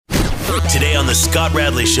Today on the Scott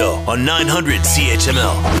Radley Show on 900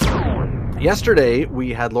 CHML. Yesterday,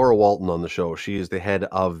 we had Laura Walton on the show. She is the head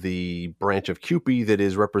of the branch of CUPE that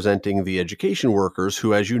is representing the education workers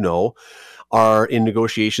who, as you know, are in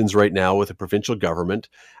negotiations right now with the provincial government,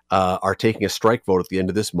 are taking a strike vote at the end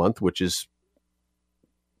of this month, which is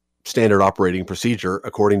standard operating procedure,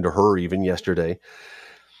 according to her even yesterday,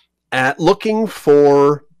 at looking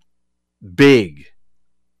for big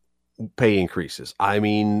pay increases. I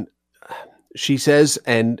mean, she says,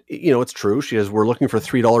 and it's true, she says, we're looking for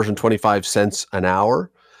 $3.25 an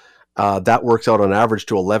hour. That works out on average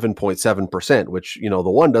to 11.7%, which, the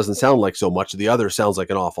one doesn't sound like so much. The other sounds like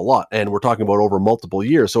an awful lot. And we're talking about over multiple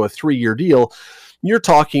years. So a 3-year deal, you're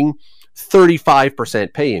talking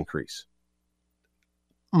 35% pay increase.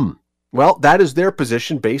 Well, that is their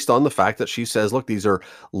position based on the fact that she says, look, these are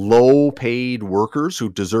low paid workers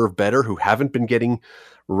who deserve better, who haven't been getting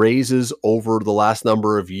raises over the last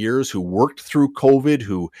number of years, who worked through COVID,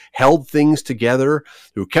 who held things together,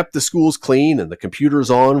 who kept the schools clean and the computers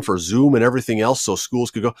on for Zoom and everything else so schools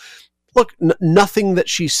could go. Look, nothing that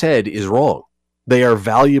she said is wrong. They are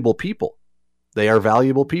valuable people. They are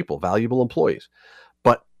valuable people, valuable employees.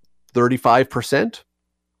 But 35%?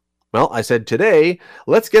 Well, I said today,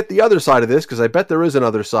 let's get the other side of this because I bet there is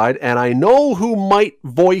another side, and I know who might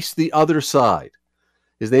voice the other side.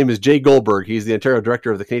 His name is Jay Goldberg. He's the Ontario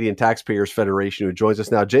Director of the Canadian Taxpayers Federation, who joins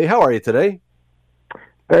us now. Jay, how are you today?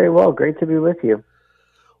 Very well. Great to be with you.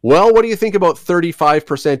 Well, what do you think about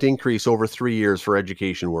 35% increase over 3 years for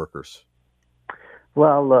education workers?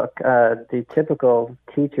 Well, look, the typical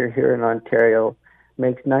teacher here in Ontario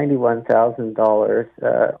makes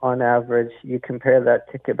 $91,000 on average. You compare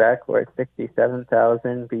that to Quebec, where it's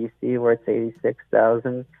 $67,000, BC, where it's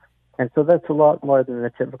 $86,000. And so that's a lot more than the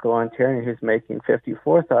typical Ontarian who's making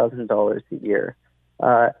 $54,000 a year.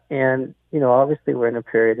 And, obviously we're in a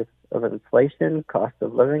period of inflation, cost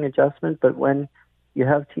of living adjustment, but when you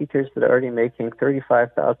have teachers that are already making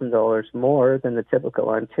 $35,000 more than the typical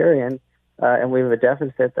Ontarian, and we have a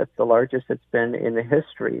deficit that's the largest it's been in the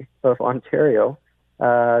history of Ontario,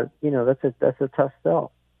 that's a tough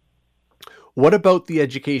sell. What about the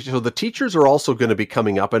education? So the teachers are also going to be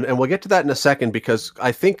coming up, and we'll get to that in a second, because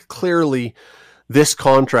I think clearly this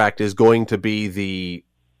contract is going to be the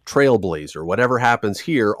trailblazer. Whatever happens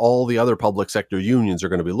here, all the other public sector unions are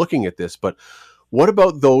going to be looking at this. But what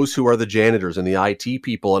about those who are the janitors and the IT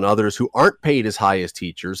people and others who aren't paid as high as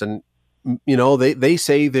teachers? And, they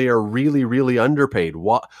say they are really, really underpaid.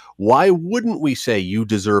 Why wouldn't we say you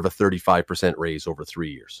deserve a 35% raise over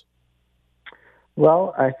 3 years?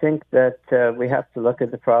 Well, I think that we have to look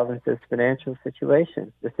at the province's financial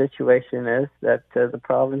situation. The situation is that the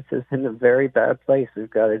province is in a very bad place. We've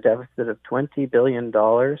got a deficit of $20 billion.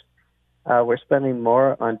 We're spending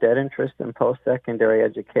more on debt interest and post-secondary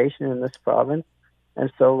education in this province.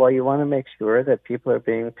 And so while you want to make sure that people are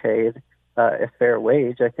being paid a fair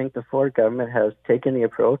wage, I think the Ford government has taken the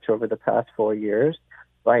approach over the past 4 years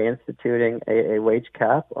by instituting a wage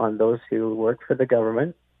cap on those who work for the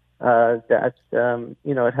government.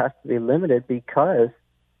 It has to be limited because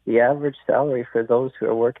the average salary for those who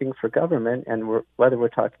are working for government, and whether we're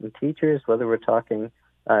talking teachers, whether we're talking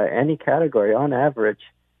any category, on average,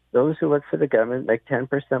 those who work for the government make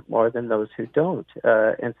 10% more than those who don't.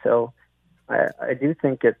 And so I do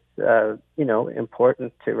think it's,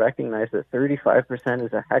 important to recognize that 35%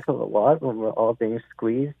 is a heck of a lot when we're all being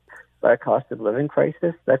squeezed by a cost of living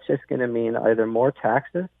crisis. That's just going to mean either more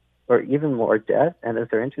taxes or even more debt, and as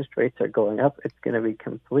our interest rates are going up, it's going to be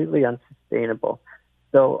completely unsustainable.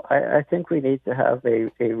 So I think we need to have a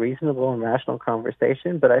reasonable and rational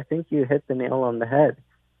conversation, but I think you hit the nail on the head.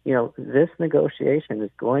 This negotiation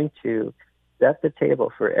is going to set the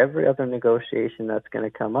table for every other negotiation that's going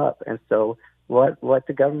to come up, and so what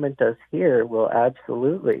the government does here will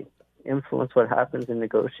absolutely influence what happens in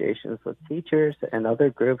negotiations with teachers and other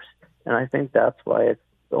groups, and I think that's why it's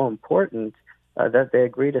so important that they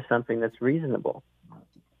agree to something that's reasonable.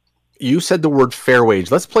 You said the word fair wage.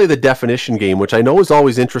 Let's play the definition game, which I know is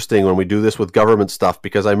always interesting when we do this with government stuff,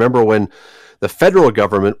 because I remember when the federal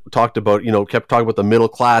government talked about, kept talking about the middle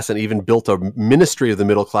class and even built a ministry of the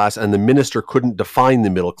middle class, and the minister couldn't define the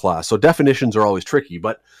middle class. So definitions are always tricky,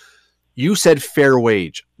 but you said fair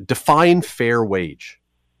wage. Define fair wage.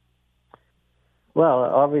 Well,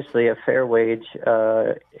 obviously a fair wage,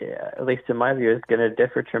 at least in my view, is going to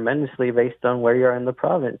differ tremendously based on where you are in the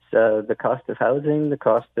province. The cost of housing, the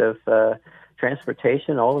cost of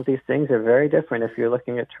transportation, all of these things are very different. If you're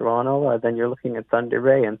looking at Toronto, then you're looking at Thunder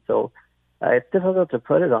Bay. And so it's difficult to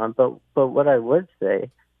put it on. But what I would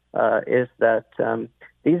say is that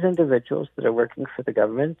these individuals that are working for the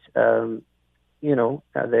government,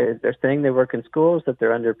 they're saying they work in schools, that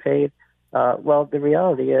they're underpaid. Well, the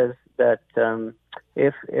reality is that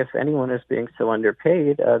if anyone is being so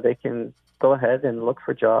underpaid, they can go ahead and look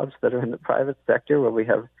for jobs that are in the private sector, where we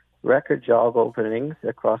have record job openings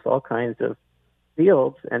across all kinds of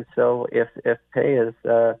fields. And so if pay is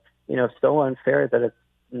so unfair that it's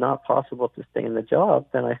not possible to stay in the job,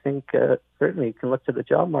 then I think certainly you can look to the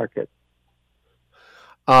job market.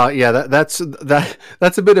 That's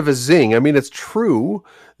a bit of a zing. I mean, it's true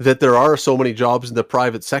that there are so many jobs in the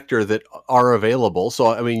private sector that are available. So,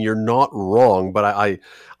 I mean, you're not wrong, but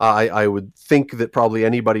I would think that probably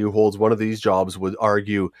anybody who holds one of these jobs would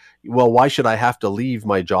argue, well, why should I have to leave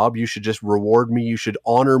my job? You should just reward me. You should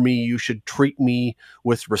honor me. You should treat me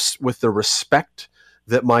with the respect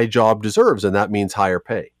that my job deserves. And that means higher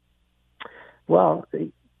pay. Well,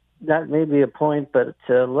 that may be a point, but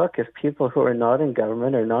look, if people who are not in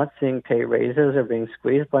government are not seeing pay raises, or being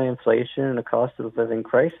squeezed by inflation and a cost of living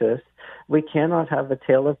crisis, we cannot have a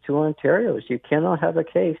tale of two Ontarios. You cannot have a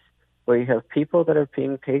case where you have people that are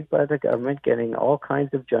being paid by the government getting all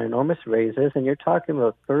kinds of ginormous raises, and you're talking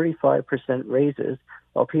about 35% raises,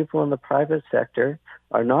 while people in the private sector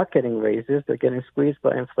are not getting raises. They're getting squeezed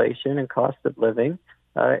by inflation and cost of living,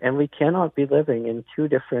 and we cannot be living in two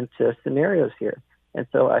different scenarios here. And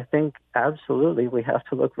so I think absolutely we have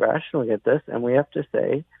to look rationally at this, and we have to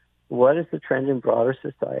say, what is the trend in broader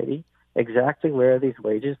society? Exactly where are these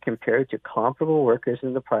wages compared to comparable workers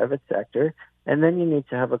in the private sector? And then you need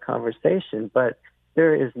to have a conversation. But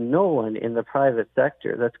there is no one in the private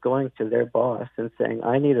sector that's going to their boss and saying,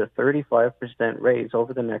 I need a 35% raise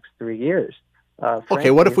over the next 3 years.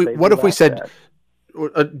 Okay, what if we said that?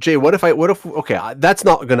 Jay, that's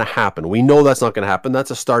not going to happen. We know that's not going to happen. That's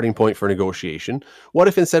a starting point for negotiation. What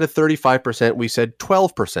if instead of 35%, we said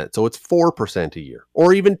 12%? So it's 4% a year,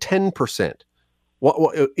 or even 10%.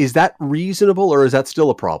 What is that reasonable, or is that still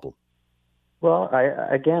a problem? Well,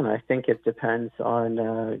 I think it depends on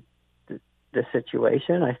the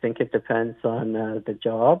situation. I think it depends on the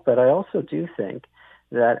job, but I also do think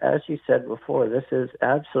that, as you said before, this is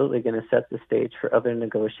absolutely going to set the stage for other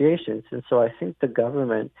negotiations. And so I think the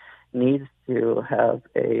government needs to have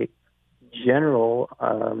a general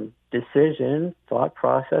decision, thought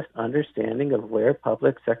process, understanding of where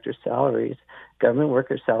public sector salaries, government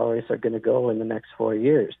worker salaries, are going to go in the next 4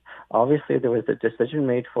 years. Obviously, there was a decision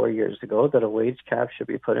made 4 years ago that a wage cap should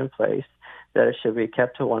be put in place, that it should be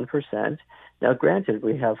kept to 1%. Now, granted,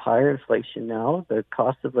 we have higher inflation now. The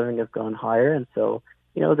cost of living has gone higher, and so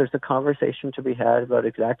there's a conversation to be had about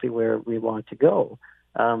exactly where we want to go.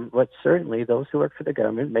 But certainly those who work for the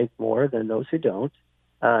government make more than those who don't.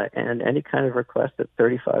 And any kind of request at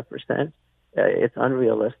 35%, it's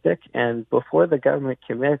unrealistic. And before the government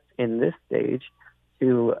commits in this stage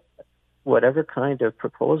to whatever kind of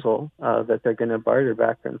proposal that they're going to barter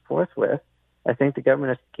back and forth with, I think the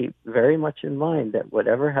government has to keep very much in mind that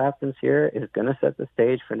whatever happens here is going to set the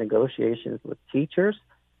stage for negotiations with teachers,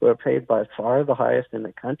 who are paid by far the highest in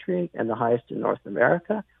the country and the highest in North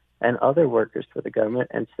America, and other workers for the government.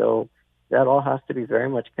 And so that all has to be very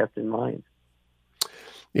much kept in mind.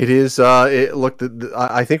 It is.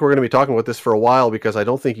 I think we're going to be talking about this for a while, because I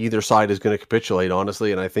don't think either side is going to capitulate,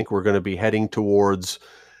 honestly. And I think we're going to be heading towards,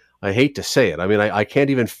 I hate to say it, I mean, I can't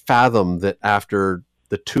even fathom that after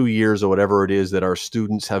the 2 years or whatever it is that our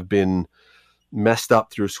students have been messed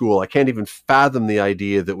up through school, I can't even fathom the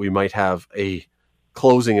idea that we might have a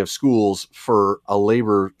closing of schools for a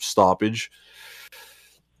labor stoppage.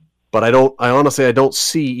 But I honestly don't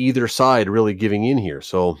see either side really giving in here.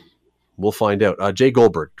 So we'll find out. Jay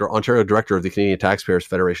Goldberg, Ontario Director of the Canadian Taxpayers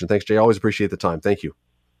Federation. Thanks, Jay. Always appreciate the time. Thank you.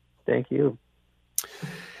 Thank you.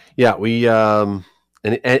 Yeah, we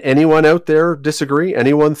anyone out there disagree?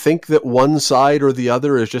 Anyone think that one side or the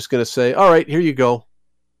other is just going to say, all right, here you go.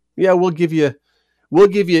 Yeah, we'll give you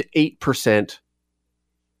 8%.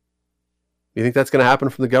 You think that's going to happen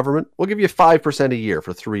from the government? We'll give you 5% a year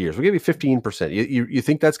for 3 years. We'll give you 15%. You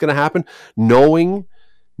think that's going to happen? Knowing,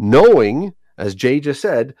 as Jay just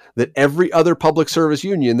said, that every other public service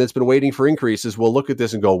union that's been waiting for increases will look at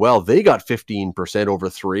this and go, well, they got 15% over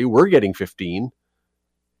 3. We're getting 15.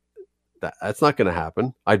 That's not going to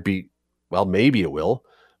happen. Maybe it will,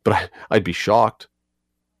 but I'd be shocked.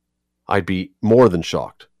 I'd be more than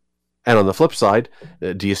shocked. And on the flip side,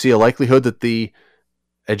 do you see a likelihood that the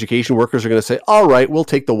education workers are going to say, all right, we'll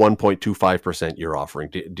take the 1.25% you're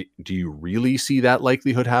offering? Do you really see that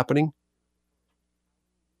likelihood happening?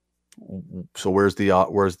 So where's the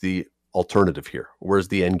alternative here? Where's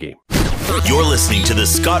the end game? You're listening to the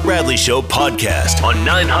Scott Radley Show podcast on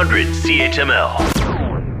 900 CHML.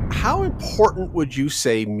 How important would you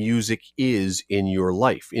say music is in your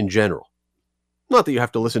life in general? Not that you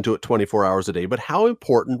have to listen to it 24 hours a day, but how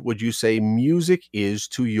important would you say music is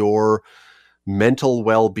to your mental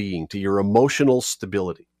well-being, to your emotional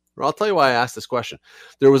stability? Well, I'll tell you why I asked this question.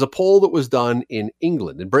 There was a poll that was done in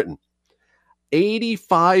England, in Britain.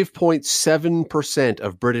 85.7%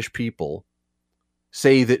 of British people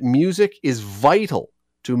say that music is vital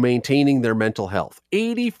to maintaining their mental health.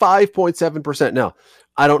 85.7%. Now,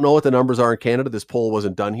 I don't know what the numbers are in Canada. This poll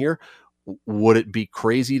wasn't done here. Would it be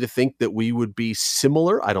crazy to think that we would be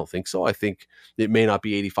similar? I don't think so. I think it may not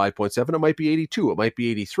be 85.7. It might be 82. It might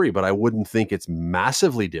be 83, but I wouldn't think it's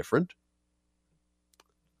massively different.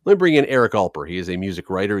 Let me bring in Eric Alper. He is a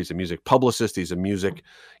music writer. He's a music publicist. He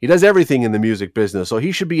does everything in the music business. So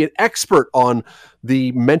he should be an expert on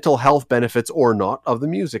the mental health benefits or not of the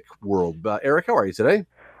music world. Eric, how are you today?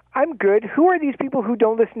 I'm good. Who are these people who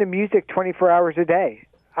don't listen to music 24 hours a day?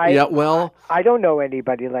 I don't know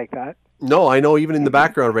anybody like that. No, I know. Even in the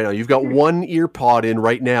background right now, you've got one ear pod in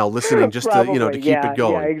right now, listening just to keep it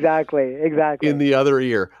going. Yeah, exactly. In the other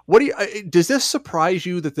ear. Does this surprise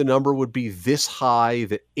you that the number would be this high?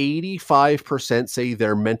 That 85% say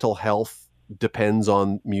their mental health depends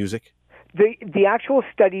on music? The actual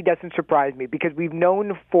study doesn't surprise me because we've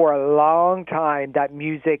known for a long time that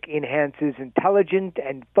music enhances intelligence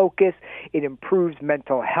and focus. It improves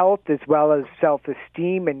mental health as well as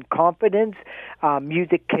self-esteem and confidence.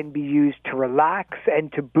 Music can be used to relax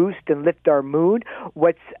and to boost and lift our mood.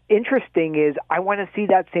 What's interesting is I want to see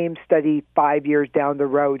that same study 5 years down the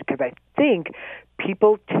road because I think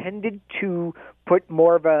people tended to put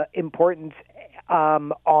more of an importance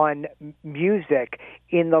on music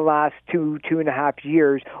in the last 2.5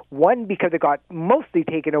 years. One, because it got mostly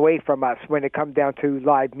taken away from us when it comes down to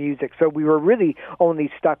live music. So we were really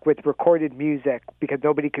only stuck with recorded music because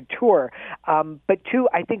nobody could tour. But two,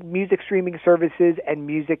 I think music streaming services and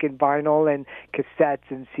music in vinyl and cassettes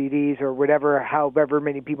and CDs or however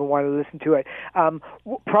many people want to listen to it,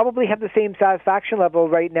 probably have the same satisfaction level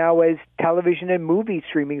right now as television and movie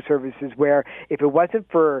streaming services, where if it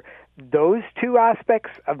wasn't for those two aspects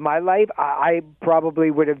of my life, I probably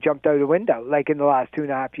would have jumped out the window like in the last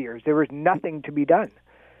 2.5 years. There was nothing to be done.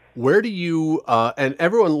 Where do you, and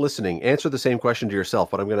everyone listening, answer the same question to yourself,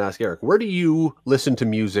 but I'm going to ask Eric, where do you listen to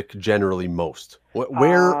music generally most?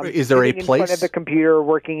 Where is there a place? In front of the computer,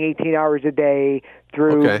 working 18 hours a day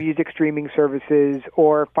through music streaming services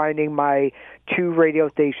or finding my 2 radio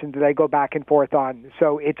stations that I go back and forth on.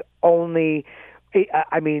 So it's only,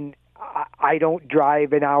 I don't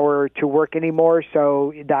drive an hour to work anymore,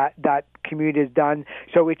 so that commute is done.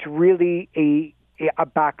 So it's really a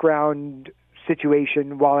background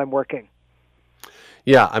situation while I'm working.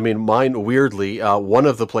 Yeah, I mean, mine, weirdly, one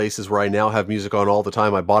of the places where I now have music on all the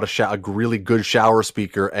time, I bought a really good shower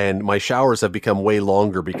speaker, and my showers have become way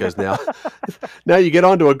longer because now now you get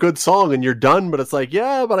onto a good song and you're done, but it's like,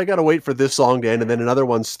 yeah, but I got to wait for this song to end, and then another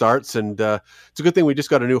one starts, and it's a good thing we just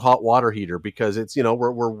got a new hot water heater because it's,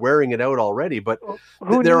 we're wearing it out already, but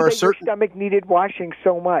there are certain... Your stomach needed washing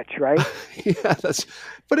so much, right? Yeah,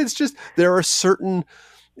 but it's just, there are certain...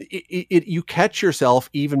 you catch yourself.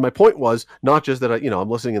 Even my point was not just that I'm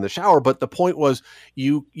listening in the shower, but the point was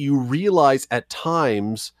you realize at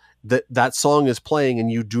times that song is playing and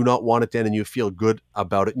you do not want it to end and you feel good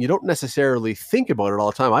about it, and you don't necessarily think about it all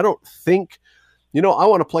the time. I don't think I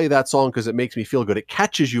want to play that song because it makes me feel good. It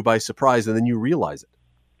catches you by surprise and then you realize it.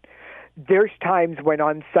 There's times when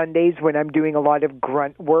on Sundays when I'm doing a lot of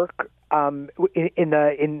grunt work on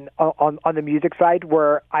the music side,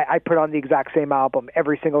 where I put on the exact same album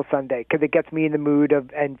every single Sunday because it gets me in the mood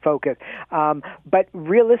and focus. But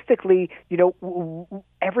realistically,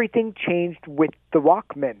 everything changed with the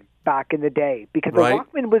Walkman back in the day, because the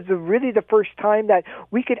Walkman was really the first time that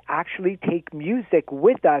we could actually take music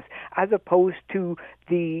with us, as opposed to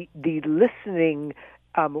the listening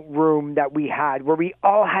room that we had, where we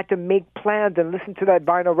all had to make plans and listen to that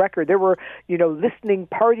vinyl record. There were, listening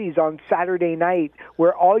parties on Saturday night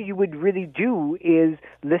where all you would really do is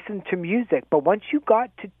listen to music. But once you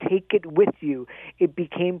got to take it with you, it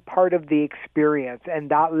became part of the experience.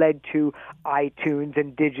 And that led to iTunes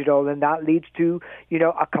and digital, and that leads to,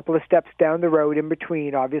 a couple of steps down the road in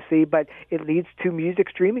between, obviously, but it leads to music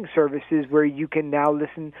streaming services where you can now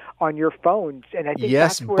listen on your phones. And I think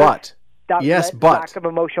that's where lack of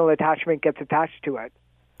emotional attachment gets attached to it.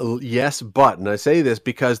 Yes, but, and I say this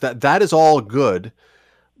because that is all good,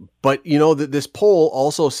 but that this poll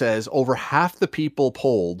also says over half the people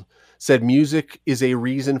polled said music is a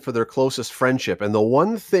reason for their closest friendship. And the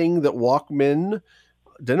one thing that Walkmen,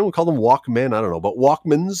 did anyone call them Walkmen? I don't know, but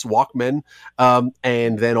Walkmen,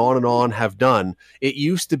 and then on have done, it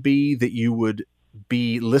used to be that you would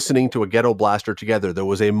be listening to a ghetto blaster together. There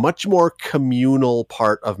was a much more communal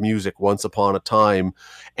part of music once upon a time,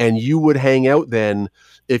 and you would hang out then.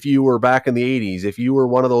 If you were back in the 80s, if you were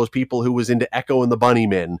one of those people who was into Echo and the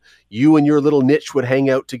Bunnymen, you and your little niche would hang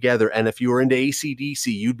out together. And if you were into AC/DC,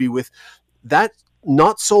 you'd be with that.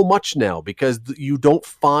 Not so much now, because you don't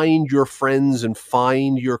find your friends and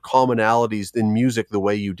find your commonalities in music the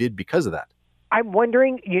way you did because of that. I'm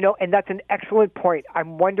wondering, and that's an excellent point.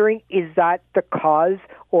 I'm wondering, is that the cause,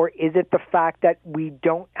 or is it the fact that we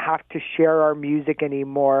don't have to share our music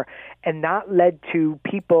anymore? And that led to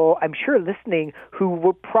people, I'm sure, listening who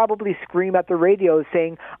would probably scream at the radio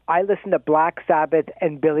saying, I listen to Black Sabbath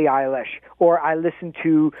and Billie Eilish, or I listen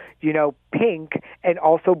to, Pink and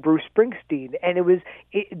also Bruce Springsteen. And it was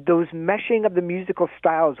those meshing of the musical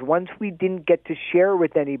styles. Once we didn't get to share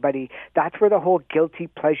with anybody, that's where the whole guilty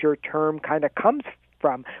pleasure term kind of comes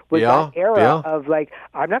from, was that era of like,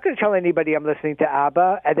 I'm not going to tell anybody I'm listening to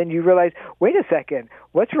ABBA, and then you realize, wait a second,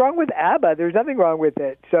 what's wrong with ABBA? There's nothing wrong with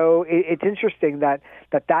it. So it's interesting that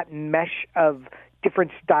mesh of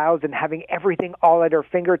different styles and having everything all at our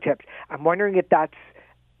fingertips. I'm wondering if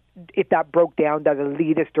that broke down that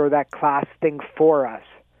elitist or that class thing for us.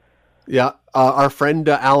 Yeah, our friend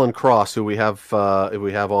Alan Cross, who we have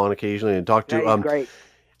on occasionally and talk to, great.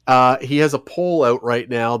 He has a poll out right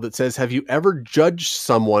now that says, have you ever judged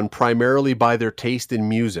someone primarily by their taste in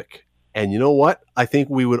music? And you know what? I think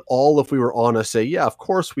we would all, if we were honest, say, yeah, of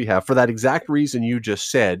course we have, for that exact reason you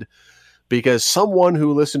just said, because someone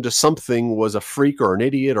who listened to something was a freak or an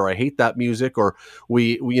idiot, or I hate that music, or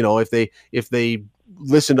we if they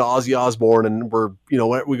listen to Ozzy Osbourne and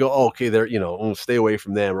we go, oh, okay, they're, stay away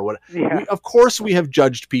from them or what. Yeah. Of course we have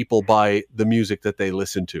judged people by the music that they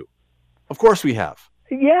listen to. Of course we have.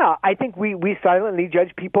 Yeah, I think we silently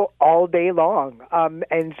judge people all day long.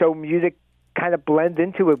 And so music kind of blends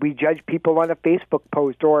into it. We judge people on a Facebook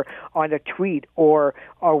post or on a tweet or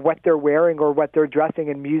what they're wearing or what they're dressing,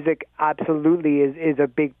 and music absolutely is a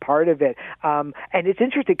big part of it. And it's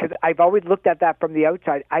interesting because I've always looked at that from the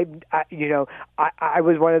outside. I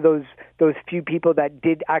was one of those few people that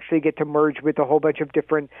did actually get to merge with a whole bunch of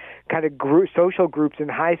different kind of social groups in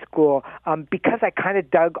high school because I kind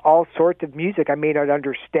of dug all sorts of music. I may not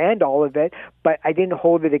understand all of it, but I didn't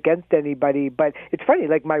hold it against anybody. But it's funny,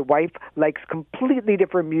 like my wife likes completely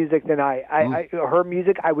different music than her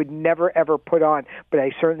music I would never ever put on, but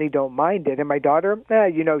I certainly don't mind it. And my daughter,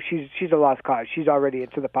 she's a lost cause. She's already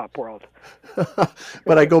into the pop world.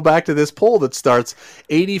 But I go back to this poll that starts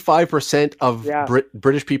 85% of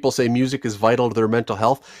British people say music is vital to their mental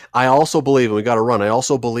health. I also believe, and we got to run, I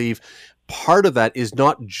also believe part of that is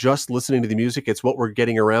not just listening to the music, it's what we're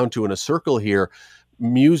getting around to in a circle here.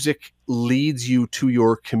 Music leads you to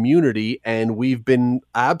your community, and we've been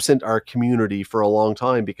absent our community for a long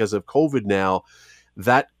time because of COVID now.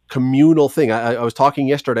 That communal thing. I was talking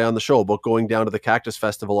yesterday on the show about going down to the Cactus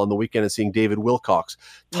Festival on the weekend and seeing David Wilcox.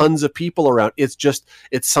 Tons of people around. It's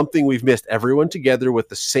something we've missed. Everyone together with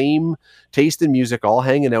the same taste in music, all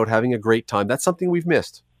hanging out, having a great time. That's something we've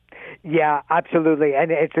missed. Yeah, absolutely. And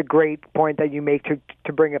it's a great point that you make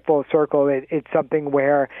to bring it full circle. It's something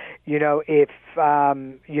where, if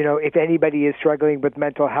anybody is struggling with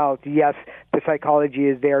mental health, yes, the psychology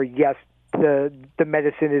is there. Yes, the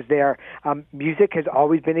medicine is there. Music has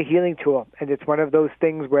always been a healing tool. And it's one of those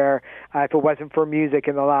things where if it wasn't for music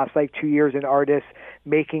in the last 2 years and artists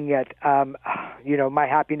making it, my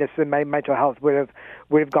happiness and my mental health would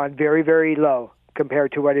have gone very, very low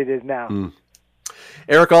compared to what it is now.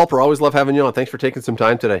 Eric Alper, always love having you on. Thanks for taking some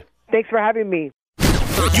time today. Thanks for having me.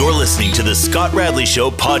 You're listening to the Scott Radley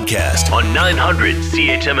Show podcast on 900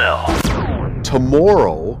 CHML.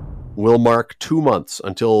 Tomorrow will mark 2 months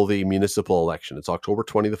until the municipal election. It's October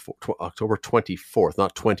 24th,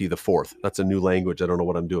 not 20 the 4th. That's a new language. I don't know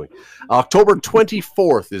what I'm doing. October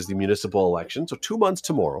 24th is the municipal election, so 2 months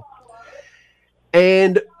tomorrow.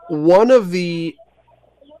 And one of the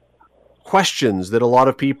questions that a lot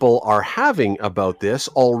of people are having about this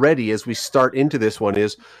already as we start into this one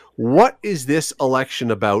is, what is this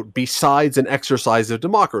election about besides an exercise of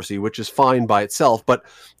democracy, which is fine by itself? But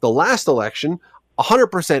the last election,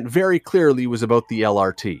 100% very clearly was about the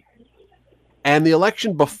LRT. And the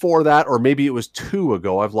election before that, or maybe it was 2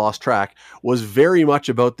 ago, I've lost track, was very much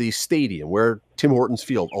about the stadium where Tim Hortons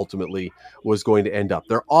Field ultimately was going to end up.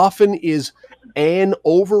 There often is an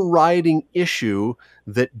overriding issue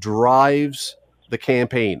that drives the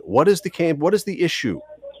campaign. What is the issue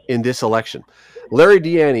in this election? Larry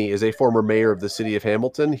Ianni is a former mayor of the city of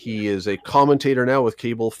Hamilton. He is a commentator now with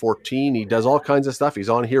Cable 14. He does all kinds of stuff. He's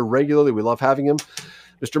on here regularly. We love having him.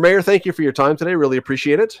 Mr. Mayor, thank you for your time today. Really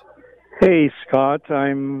appreciate it. Hey, Scott.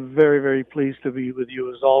 I'm very, very pleased to be with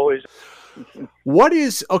you as always.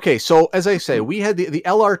 Okay, so as I say, we had the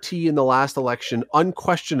LRT in the last election.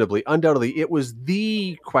 Unquestionably, undoubtedly, it was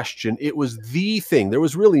the question. It was the thing. There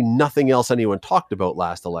was really nothing else anyone talked about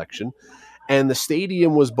last election. And the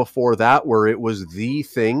stadium was before that, where it was the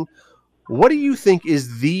thing. What do you think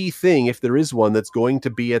is the thing, if there is one, that's going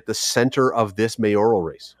to be at the center of this mayoral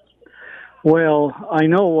race? Well, I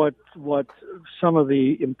know what some of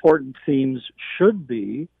the important themes should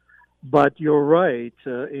be, but you're right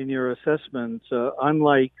in your assessment.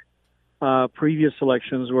 Unlike previous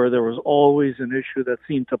elections where there was always an issue that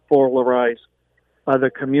seemed to polarize the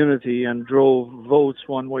community and drove votes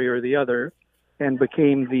one way or the other and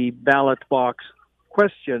became the ballot box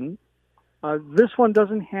question, this one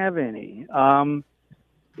doesn't have any.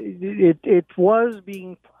 It was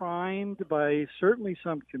being primed by certainly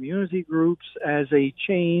some community groups as a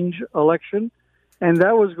change election, and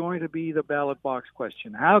that was going to be the ballot box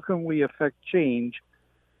question. How can we affect change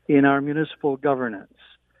in our municipal governance?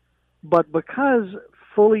 But because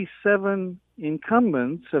fully 7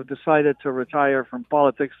 incumbents have decided to retire from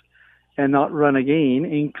politics and not run again,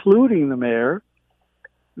 including the mayor,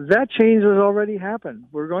 that change has already happened.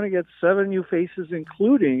 We're going to get 7 new faces,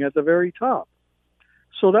 including at the very top.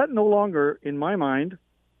 So that no longer, in my mind,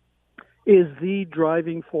 is the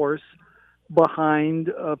driving force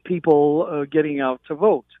behind people getting out to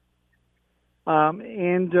vote.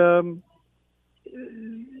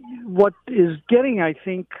 What is getting, I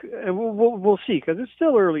think, we'll see, because it's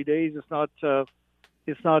still early days. It's not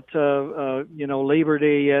Labor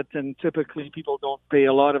Day yet, and typically people don't pay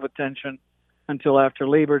a lot of attention until after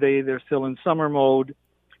Labor Day. They're still in summer mode.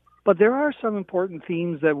 But there are some important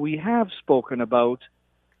themes that we have spoken about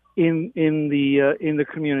in the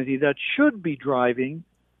community that should be driving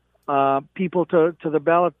people to the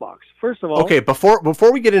ballot box. First of all, okay,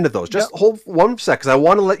 before we get into those, just hold 1 sec, because I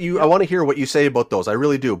want to let you. I want to hear what you say about those. I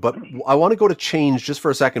really do, but I want to go to change just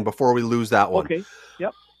for a second before we lose that one. Okay.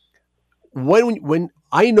 Yep. When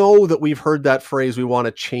I know that we've heard that phrase, we want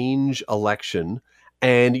to change election.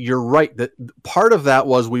 And you're right that part of that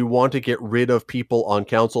was we want to get rid of people on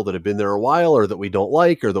council that have been there a while or that we don't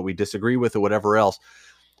like or that we disagree with or whatever else.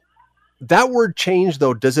 That word change,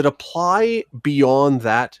 though, does it apply beyond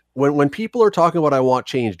that? When people are talking about I want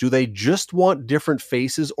change, do they just want different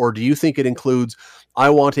faces, or do you think it includes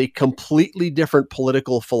I want a completely different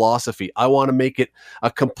political philosophy? I want to make it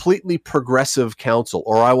a completely progressive council,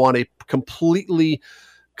 or I want a completely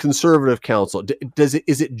conservative council. Is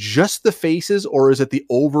it just the faces, or is it the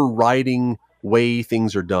overriding way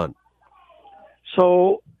things are done?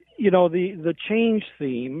 So, the change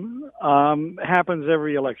theme happens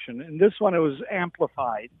every election. And this one, it was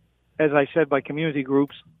amplified, as I said, by community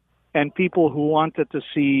groups and people who wanted to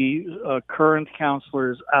see current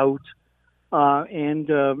councillors out.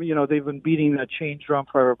 They've been beating that change drum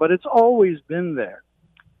forever. But it's always been there.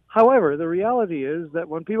 However, the reality is that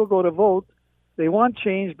when people go to vote, they want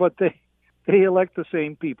change, but they elect the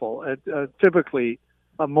same people. Typically,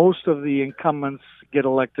 most of the incumbents get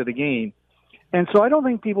elected again. And so I don't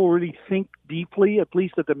think people really think deeply, at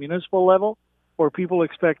least at the municipal level, where people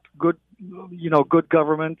expect good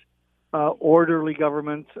government, orderly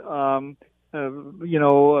government,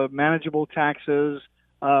 manageable taxes,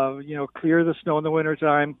 clear the snow in the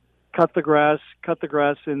wintertime, cut the grass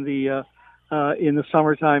in the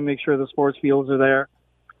summertime, make sure the sports fields are there.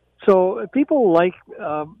 So people like,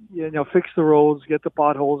 fix the roads, get the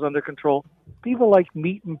potholes under control. People like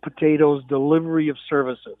meat and potatoes, delivery of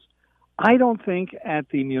services. I don't think at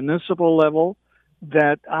the municipal level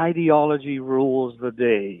that ideology rules the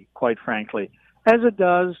day, quite frankly, as it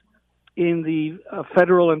does in the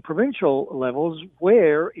federal and provincial levels,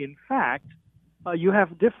 where, in fact, you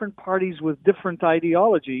have different parties with different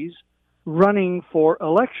ideologies running for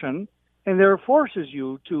election, and there forces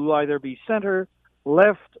you to either be center,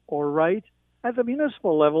 left, or right. At the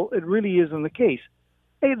municipal level, it really isn't the case.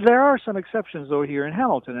 There are some exceptions, though, here in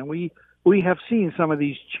Hamilton, and we have seen some of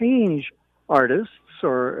these change artists,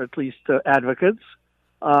 or at least advocates.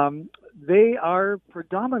 They are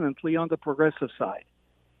predominantly on the progressive side.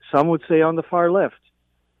 Some would say on the far left,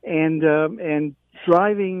 and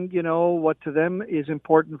driving, what to them is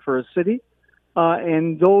important for a city,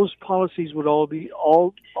 and those policies would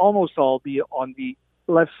almost all be on the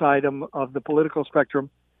left side of the political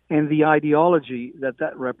spectrum, and the ideology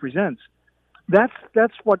that represents.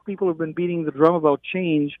 That's what people have been beating the drum about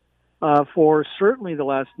change for certainly the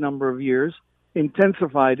last number of years,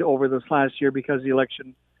 intensified over this last year because the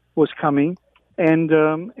election was coming. And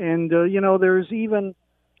there's even,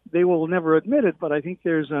 they will never admit it, but I think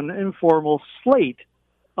there's an informal slate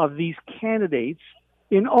of these candidates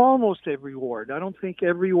in almost every ward. I don't think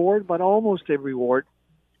every ward, but almost every ward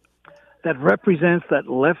that represents that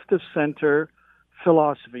left of center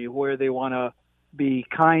philosophy where they want to be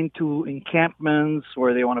kind to encampments,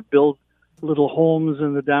 where they want to build little homes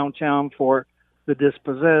in the downtown for the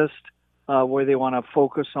dispossessed, where they want to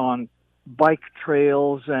focus on bike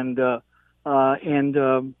trails and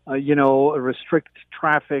restrict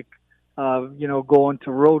traffic, go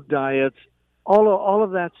into road diets, all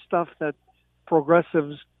of that stuff that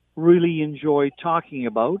progressives really enjoy talking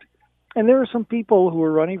about. And there are some people who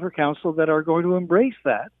are running for council that are going to embrace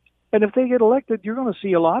that. And if they get elected, you're going to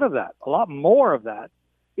see a lot of that, a lot more of that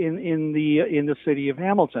in the city of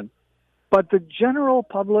Hamilton. But the general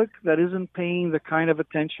public that isn't paying the kind of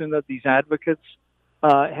attention that these advocates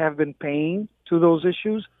have been paying to those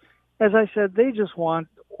issues, as I said, they just want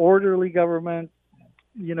orderly government,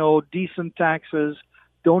 decent taxes,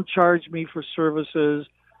 don't charge me for services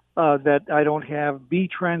that I don't have, be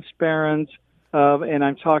transparent, and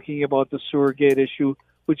I'm talking about the sewer gate issue,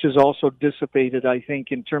 which is also dissipated, I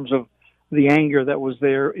think, in terms of the anger that was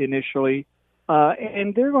there initially.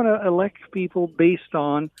 And they're going to elect people based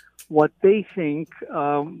on what they think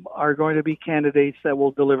are going to be candidates that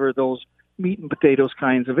will deliver those meat and potatoes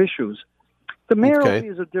kinds of issues. The mayoralty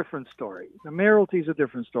is a different story. The mayoralty is a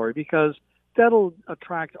different story because that'll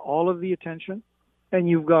attract all of the attention, and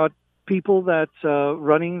you've got people that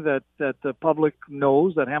running that the public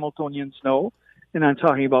knows, that Hamiltonians know, and I'm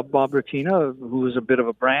talking about Bob Ratina, who is a bit of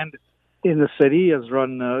a brand in the city, has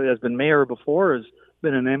been mayor before, has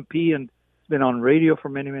been an MP, and been on radio for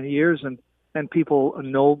many, many years, and people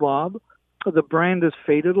know Bob. The brand has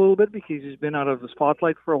faded a little bit because he's been out of the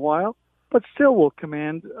spotlight for a while, but still will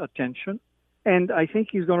command attention. And I think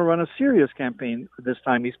he's going to run a serious campaign this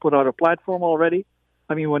time. He's put out a platform already.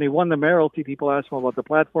 I mean, when he won the mayoralty, people asked him about the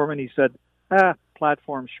platform, and he said,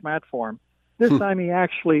 platform, schmatform. This time he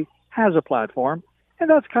actually has a platform, and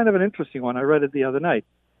that's kind of an interesting one. I read it the other night.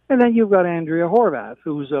 And then you've got Andrea Horvath,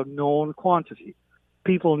 who's a known quantity.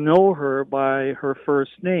 People know her by her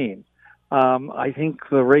first name. I think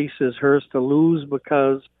the race is hers to lose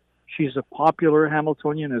because she's a popular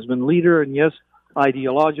Hamiltonian, has been leader, and yes,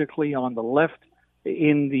 ideologically on the left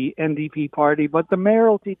in the NDP party, but the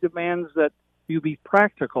mayoralty demands that you be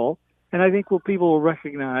practical, and I think people will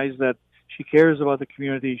recognize that she cares about the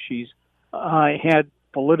community. She's had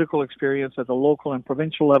political experience at the local and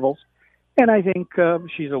provincial levels, and I think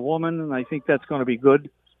she's a woman, and I think that's going to be good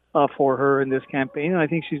for her in this campaign, and I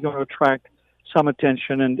think she's going to attract some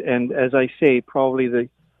attention, and as I say, probably the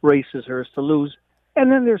race is hers to lose.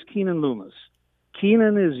 And then there's Keenan Loomis.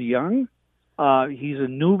 Keenan is young. He's a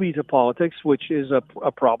newbie to politics, which is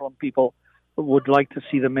a problem. People would like to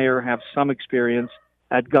see the mayor have some experience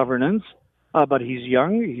at governance, but he's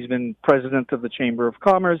young. He's been president of the Chamber of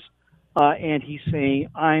Commerce, and he's saying,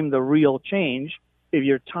 I'm the real change if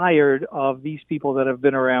you're tired of these people that have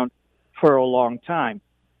been around for a long time.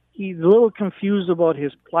 He's a little confused about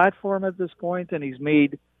his platform at this point, and he's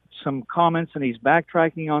made some comments, and he's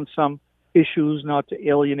backtracking on some issues not to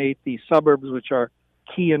alienate the suburbs, which are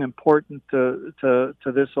key and important to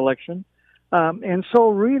this election. And so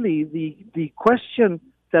really the question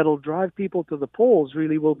that'll drive people to the polls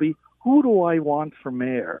really will be, who do I want for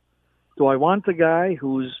mayor? Do I want the guy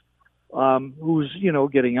who's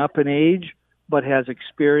getting up in age but has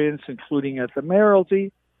experience, including at the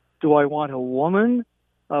mayoralty? Do I want a woman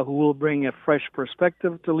who will bring a fresh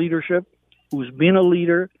perspective to leadership, who's been a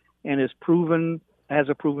leader and has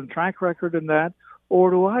a proven track record in that?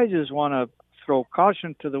 Or do I just want to throw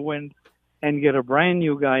caution to the wind and get a brand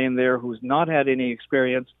new guy in there who's not had any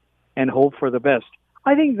experience and hope for the best?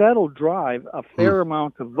 I think that'll drive a fair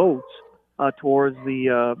amount of votes towards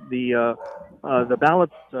the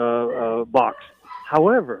ballot box.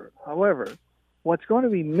 However, what's going to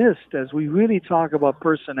be missed as we really talk about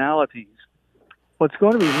personalities, what's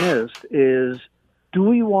going to be missed is, do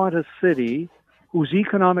we want a city whose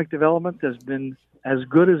economic development has been as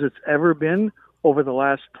good as it's ever been over the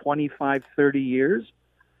last 25, 30 years?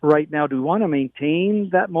 Right now, do we want to maintain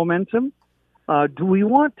that momentum? Do we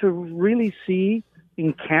want to really see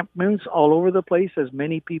encampments all over the place, as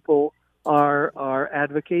many people are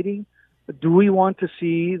advocating? Do we want to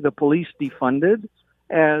see the police defunded,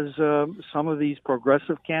 as some of these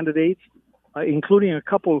progressive candidates, including a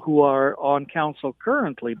couple who are on council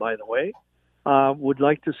currently, by the way, would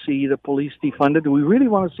like to see the police defunded? Do we really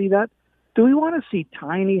want to see that? Do we want to see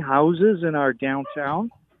tiny houses in our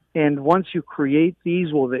downtown? And once you create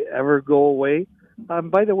these, will they ever go away?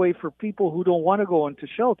 By the way, for people who don't want to go into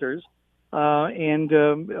shelters,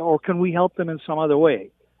 or can we help them in some other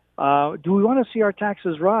way? Do we want to see our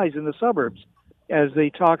taxes rise in the suburbs? as they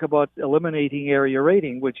talk about eliminating area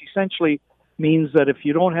rating, which essentially means that if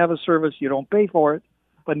you don't have a service, you don't pay for it.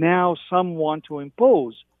 But now some want to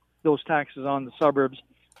impose those taxes on the suburbs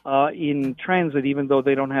in transit, even though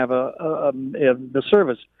they don't have the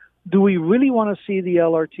service. Do we really want to see the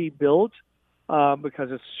LRT built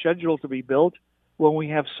because it's scheduled to be built when we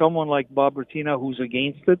have someone like Bob Bertina who's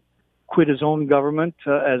against it, quit his own government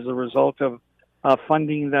as a result of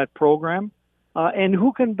funding that program? And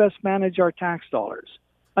who can best manage our tax dollars?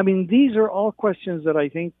 I mean, these are all questions that I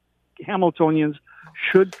think Hamiltonians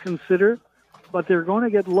should consider, but they're going to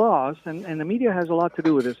get lost, and the media has a lot to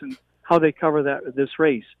do with this and how they cover this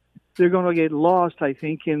race. They're going to get lost, I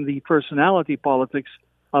think, in the personality politics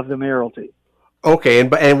of the mayoralty. Okay,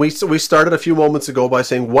 and we started a few moments ago by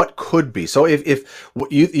saying what could be. So if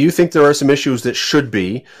you think there are some issues that should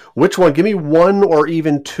be, which one? Give me one or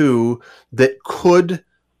even two that could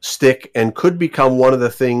stick and could become one of the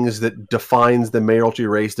things that defines the mayoralty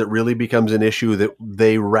race, that really becomes an issue that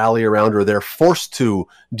they rally around or they're forced to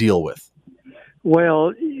deal with.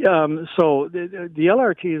 Well, so the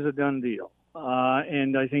LRT is a done deal.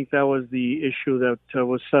 And I think that was the issue that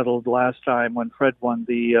was settled last time when Fred won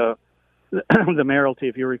the mayoralty,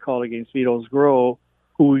 if you recall, against Vito's Grow,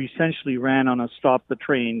 who essentially ran on a stop the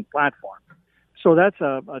train platform. So that's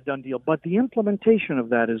a done deal. But the implementation of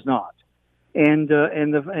that is not. And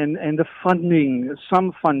the funding,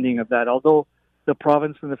 some funding of that, although the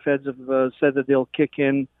province and the feds have said that they'll kick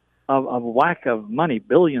in a whack of money,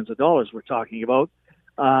 billions of dollars we're talking about,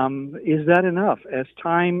 is that enough? As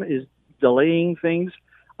time is delaying things,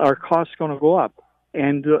 our costs going to go up,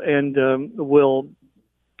 and will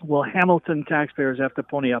Hamilton taxpayers have to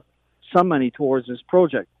pony up some money towards this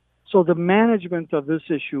project? So the management of this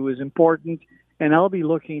issue is important, and I'll be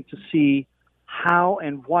looking to see how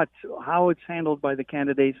it's handled by the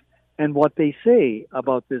candidates and what they say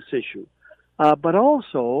about this issue. But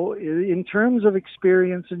also, in terms of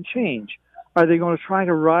experience and change, are they going to try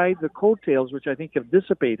to ride the coattails, which I think have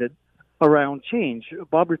dissipated, around change?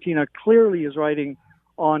 Bob Bertina clearly is riding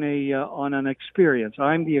on an experience.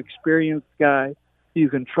 I'm the experienced guy. You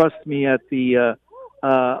can trust me at the.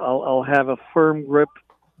 I'll have a firm grip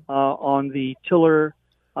on the tiller,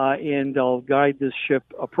 and I'll guide this ship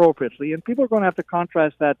appropriately. And people are going to have to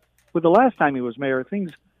contrast that with the last time he was mayor.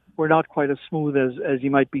 Things were not quite as smooth as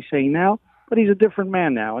you might be saying now, but he's a different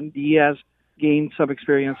man now, and he has gained some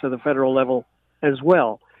experience at the federal level as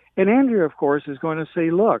well. And Andrea, of course, is going to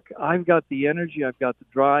say, look, I've got the energy, I've got the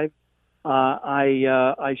drive.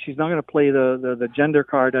 She's not going to play the gender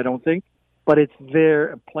card, I don't think, but it's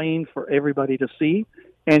there, plain for everybody to see.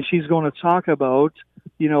 And she's going to talk about,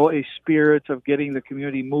 a spirit of getting the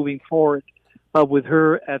community moving forward with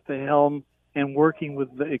her at the helm and working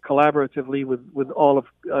collaboratively with all of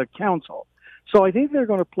council. So I think they're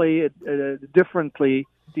going to play it differently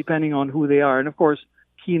depending on who they are. And of course,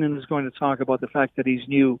 Keenan is going to talk about the fact that he's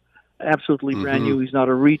new, absolutely brand new. He's not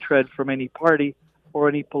a retread from any party or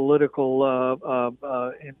any political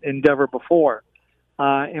endeavor before.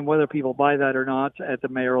 And whether people buy that or not at the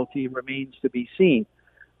mayoralty remains to be seen.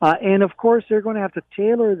 And of course, they're going to have to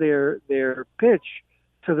tailor their pitch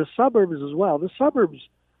to the suburbs as well. The suburbs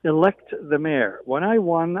elect the mayor. When I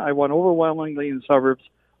won overwhelmingly in the suburbs.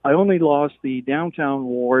 I only lost the downtown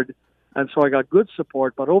ward, and so I got good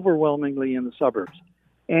support, but overwhelmingly in the suburbs.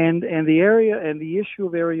 And the area and the issue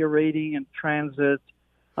of area rating and transit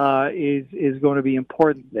is going to be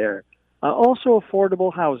important there. Also,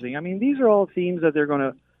 affordable housing. I mean, these are all themes that they're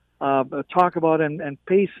going to talk about and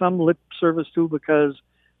pay some lip service to, because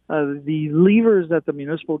the levers that the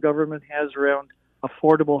municipal government has around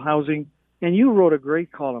affordable housing. And you wrote a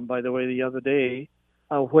great column, by the way, the other day,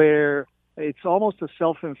 where it's almost a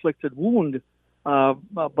self-inflicted wound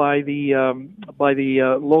by the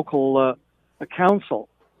local council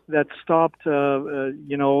that stopped,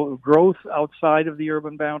 growth outside of the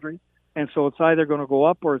urban boundary. And so it's either going to go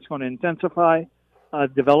up or it's going to intensify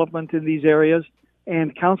development in these areas.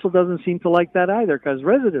 And council doesn't seem to like that either, because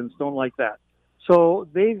residents don't like that. So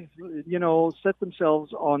they've, set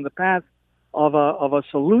themselves on the path of a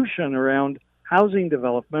solution around housing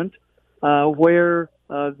development where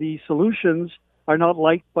the solutions are not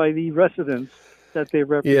liked by the residents that they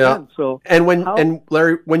represent. Yeah. So, and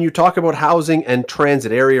Larry, when you talk about housing and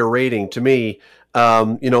transit area rating, to me,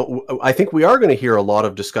 I think we are going to hear a lot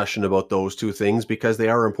of discussion about those two things because they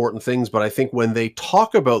are important things. But I think when they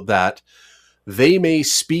talk about that, they may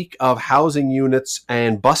speak of housing units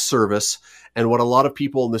and bus service, and what a lot of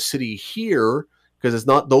people in the city hear, because it's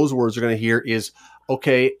not those words they're going to hear, is,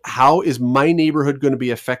 okay, how is my neighborhood going to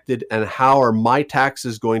be affected, and how are my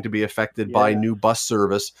taxes going to be affected by new bus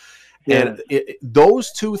service? And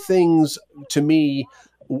those two things, to me,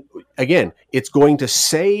 again, it's going to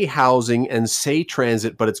say housing and say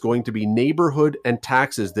transit, but it's going to be neighborhood and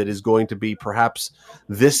taxes that is going to be perhaps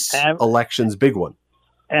this election's big one.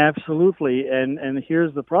 Absolutely. And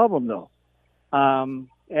here's the problem, though.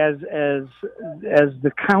 As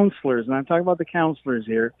the counselors, and I'm talking about the counselors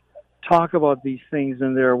here, talk about these things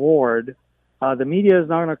in their ward, the media is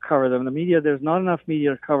not going to cover them. There's not enough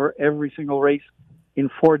media to cover every single race in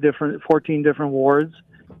 14 different wards.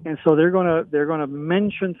 And so they're going to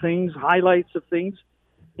mention things, highlights of things,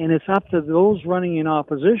 and it's up to those running in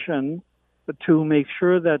opposition to make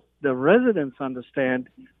sure that the residents understand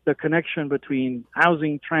the connection between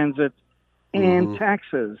housing, transit, and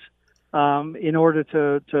taxes in order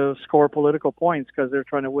to score political points, because they're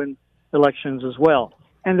trying to win elections as well.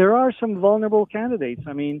 And there are some vulnerable candidates.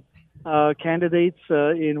 I mean, candidates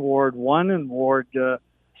in Ward 1 and Ward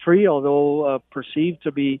 3, although perceived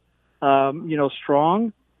to be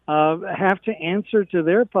strong, have to answer to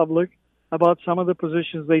their public about some of the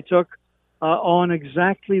positions they took on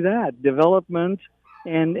exactly that, development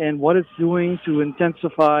and what it's doing to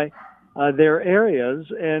intensify their areas.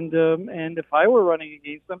 And if I were running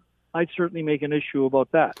against them, I'd certainly make an issue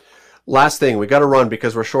about that. Last thing, we got to run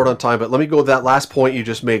because we're short on time, but let me go with that last point you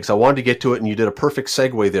just made, because I wanted to get to it, and you did a perfect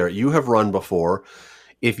segue there. You have run before.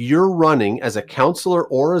 If you're running as a councillor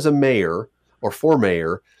or as a mayor or for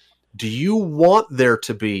mayor, do you want there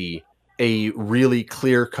to be a really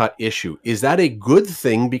clear-cut issue? Is that a good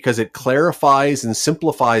thing because it clarifies and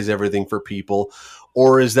simplifies everything for people?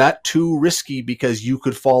 Or is that too risky because you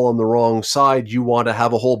could fall on the wrong side? You want to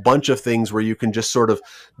have a whole bunch of things where you can just sort of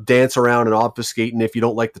dance around and obfuscate, and if you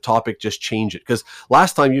don't like the topic, just change it. Because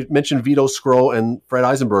last time you mentioned Vito Scro and Fred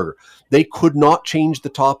Eisenberger. They could not change the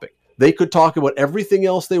topic. They could talk about everything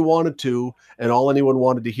else they wanted to, and all anyone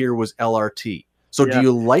wanted to hear was LRT. So do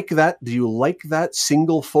you like that? Do you like that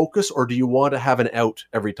single focus, or do you want to have an out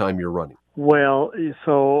every time you're running? Well,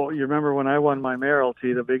 so you remember when I won my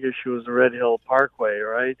mayoralty, the big issue was the Red Hill Parkway,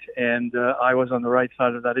 right? And I was on the right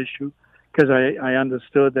side of that issue because I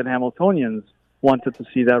understood that Hamiltonians wanted to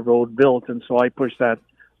see that road built, and so I pushed that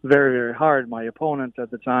very, very hard. My opponent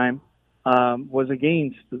at the time was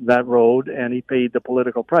against that road, and he paid the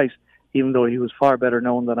political price, even though he was far better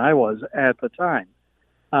known than I was at the time.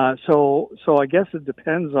 So I guess it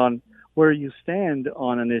depends on where you stand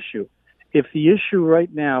on an issue. If the issue right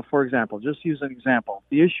now, for example, just use an example,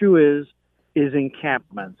 the issue is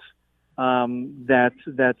encampments,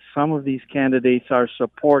 that some of these candidates are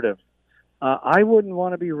supportive. I wouldn't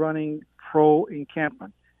want to be running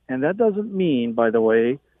pro-encampment. And that doesn't mean, by the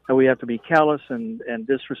way, that we have to be callous and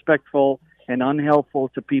disrespectful and unhelpful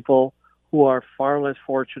to people who are far less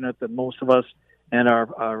fortunate than most of us and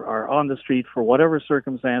are on the street for whatever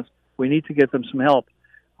circumstance. We need to get them some help.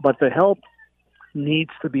 But the help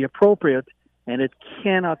needs to be appropriate, and it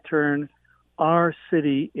cannot turn our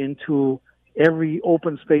city into every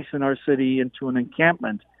open space in our city into an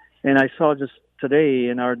encampment. And I saw just today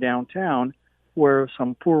in our downtown where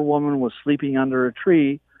some poor woman was sleeping under a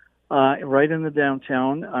tree right in the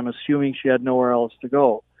downtown. I'm assuming she had nowhere else to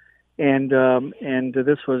go. And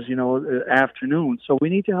this was, afternoon. So we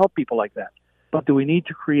need to help people like that. But do we need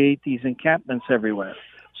to create these encampments everywhere?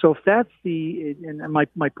 So if that's and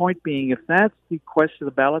my point being, if that's the question,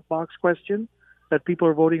 the ballot box question that people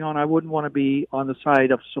are voting on, I wouldn't want to be on the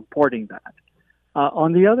side of supporting that.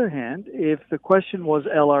 On the other hand, if the question was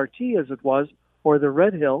LRT as it was, or the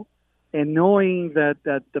Red Hill, and knowing that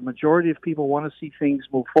the majority of people want to see things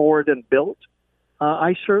move forward and built,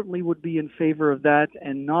 I certainly would be in favor of that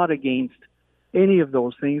and not against any of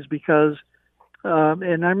those things because,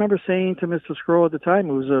 and I remember saying to Mr. Scrow at the time,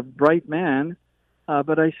 who was a bright man,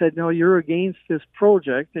 but I said, no, you're against this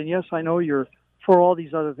project, and yes, I know you're for all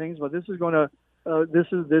these other things, but this is going to,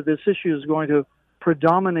 this issue is going to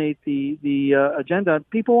predominate the agenda.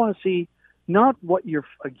 People want to see not what you're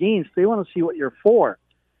against; they want to see what you're for.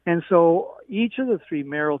 And so, each of the three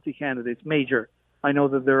mayoralty candidates, major, I know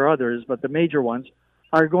that there are others, but the major ones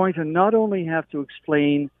are going to not only have to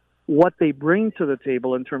explain what they bring to the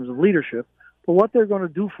table in terms of leadership, but what they're going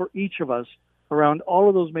to do for each of us around all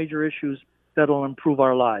of those major issues that'll improve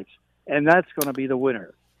our lives. And that's going to be the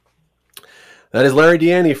winner. That is Larry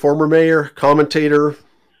Ianni, former mayor, commentator,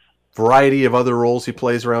 variety of other roles he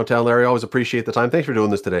plays around town. Larry, I always appreciate the time. Thanks for doing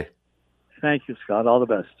this today. Thank you, Scott. All the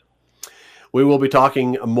best. We will be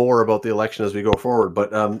talking more about the election as we go forward,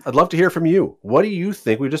 but I'd love to hear from you. What do you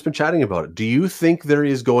think? We've just been chatting about it. Do you think there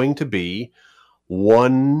is going to be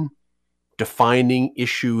one defining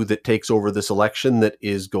issue that takes over this election that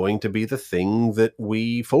is going to be the thing that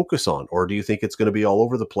we focus on? Or do you think it's going to be all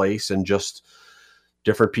over the place and just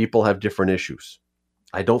Different people have different issues.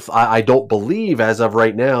 I don't believe as of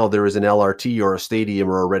right now there is an LRT or a stadium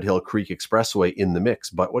or a Red Hill Creek Expressway in the mix.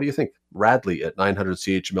 But what do you think? Radley at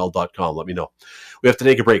 900CHML.com. Let me know. We have to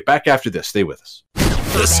take a break. Back after this. Stay with us.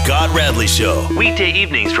 The Scott Radley Show. Weekday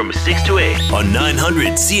evenings from 6 to 8 on 900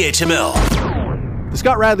 CHML. The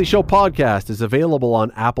Scott Radley Show podcast is available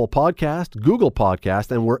on Apple Podcast, Google Podcast,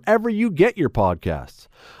 and wherever you get your podcasts.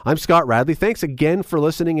 I'm Scott Radley. Thanks again for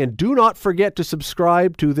listening, and do not forget to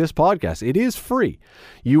subscribe to this podcast. It is free.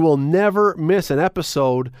 You will never miss an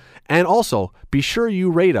episode, and also be sure you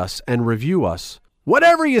rate us and review us.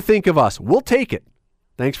 Whatever you think of us, we'll take it.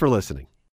 Thanks for listening.